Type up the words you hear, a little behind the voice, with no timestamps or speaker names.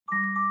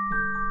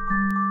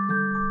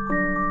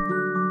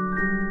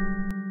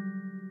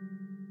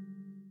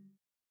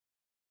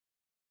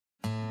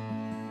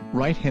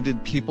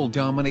right-handed people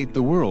dominate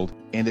the world,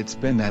 and it's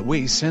been that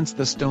way since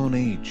the Stone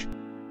Age.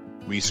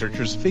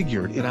 Researchers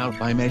figured it out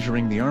by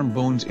measuring the arm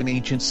bones in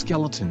ancient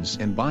skeletons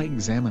and by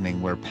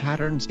examining wear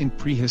patterns in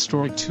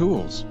prehistoric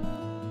tools.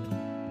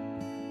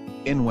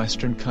 In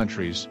Western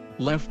countries,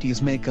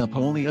 lefties make up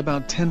only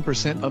about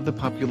 10% of the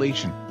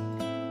population.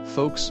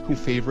 Folks who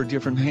favor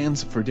different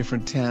hands for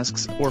different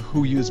tasks or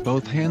who use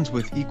both hands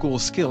with equal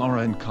skill are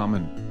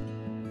uncommon.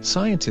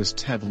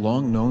 Scientists have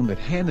long known that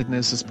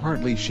handedness is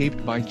partly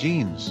shaped by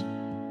genes.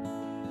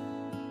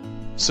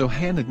 So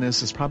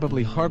handedness is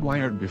probably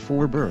hardwired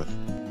before birth.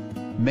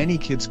 Many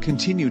kids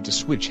continue to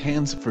switch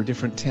hands for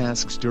different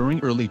tasks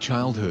during early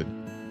childhood.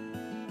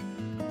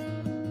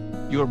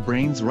 Your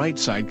brain's right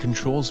side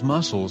controls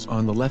muscles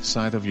on the left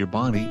side of your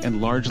body and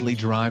largely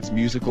drives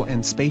musical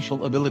and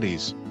spatial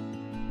abilities.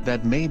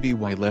 That may be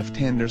why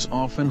left-handers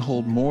often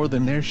hold more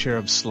than their share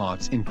of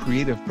slots in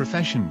creative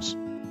professions.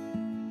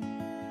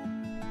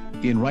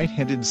 In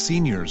right-handed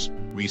seniors,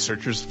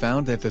 researchers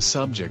found that the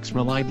subjects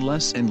relied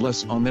less and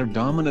less on their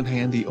dominant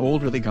hand the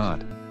older they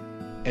got.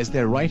 As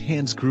their right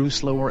hands grew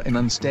slower and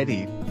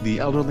unsteady, the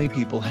elderly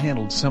people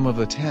handled some of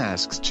the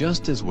tasks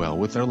just as well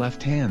with their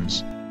left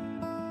hands.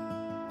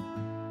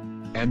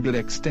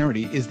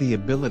 Ambidexterity is the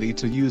ability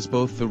to use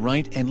both the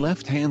right and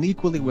left hand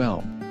equally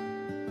well.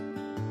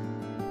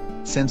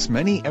 Since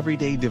many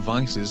everyday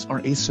devices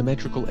are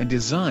asymmetrical and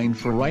designed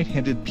for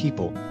right-handed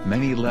people,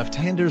 many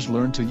left-handers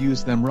learn to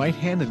use them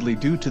right-handedly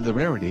due to the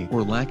rarity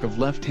or lack of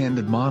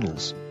left-handed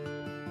models.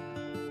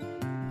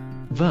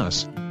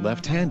 Thus,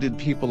 left-handed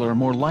people are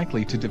more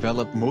likely to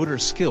develop motor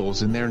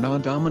skills in their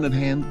non-dominant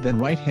hand than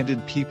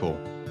right-handed people.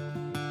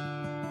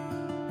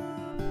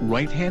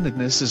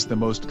 Right-handedness is the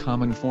most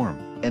common form,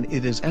 and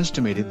it is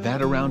estimated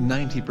that around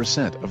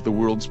 90% of the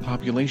world's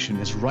population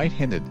is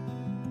right-handed.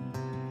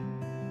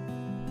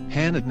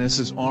 Handedness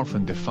is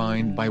often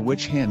defined by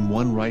which hand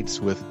one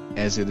writes with,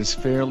 as it is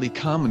fairly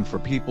common for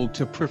people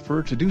to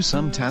prefer to do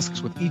some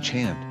tasks with each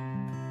hand.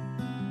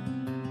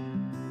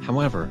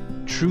 However,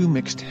 true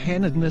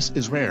mixed-handedness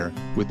is rare,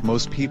 with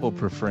most people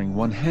preferring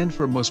one hand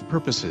for most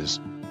purposes.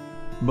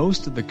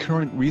 Most of the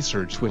current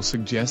research will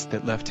suggest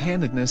that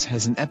left-handedness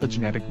has an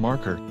epigenetic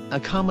marker,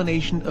 a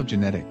combination of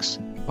genetics,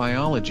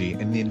 biology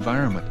and the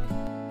environment.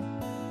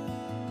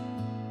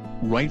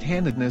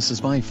 Right-handedness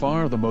is by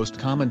far the most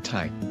common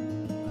type.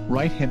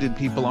 Right-handed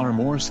people are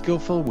more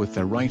skillful with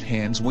their right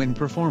hands when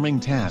performing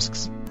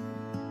tasks.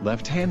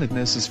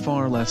 Left-handedness is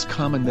far less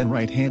common than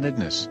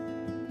right-handedness.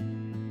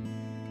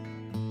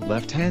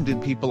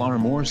 Left-handed people are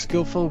more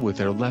skillful with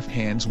their left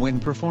hands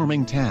when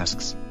performing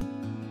tasks.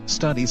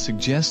 Studies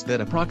suggest that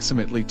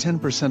approximately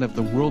 10% of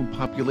the world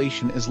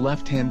population is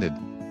left-handed.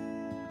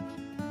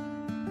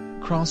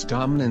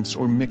 Cross-dominance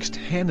or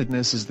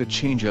mixed-handedness is the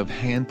change of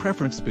hand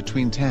preference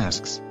between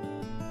tasks.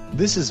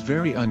 This is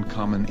very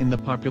uncommon in the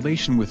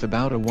population with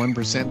about a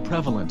 1%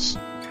 prevalence.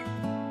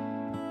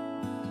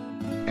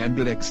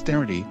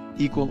 Ambidexterity,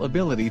 equal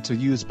ability to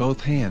use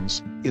both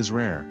hands, is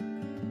rare.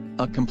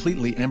 A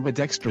completely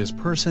ambidextrous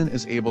person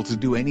is able to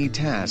do any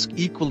task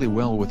equally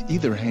well with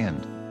either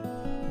hand.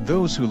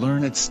 Those who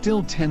learn it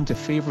still tend to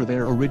favor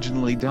their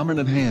originally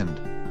dominant hand.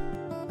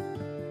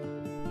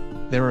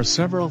 There are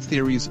several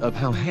theories of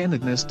how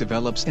handedness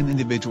develops in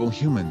individual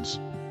humans.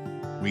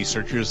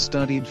 Researchers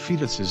studied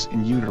fetuses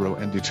in utero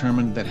and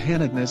determined that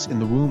handedness in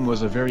the womb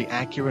was a very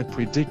accurate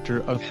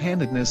predictor of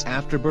handedness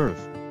after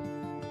birth.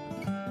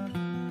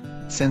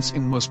 Since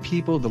in most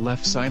people the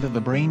left side of the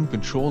brain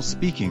controls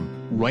speaking,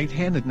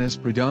 right-handedness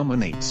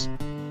predominates.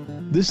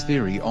 This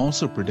theory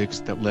also predicts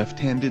that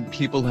left-handed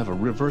people have a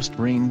reversed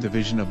brain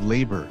division of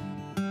labor.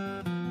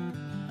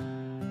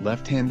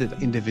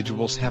 Left-handed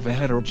individuals have a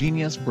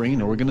heterogeneous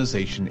brain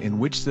organization in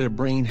which their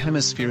brain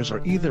hemispheres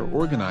are either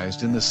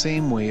organized in the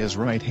same way as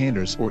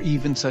right-handers or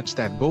even such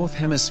that both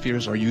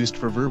hemispheres are used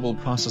for verbal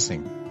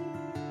processing.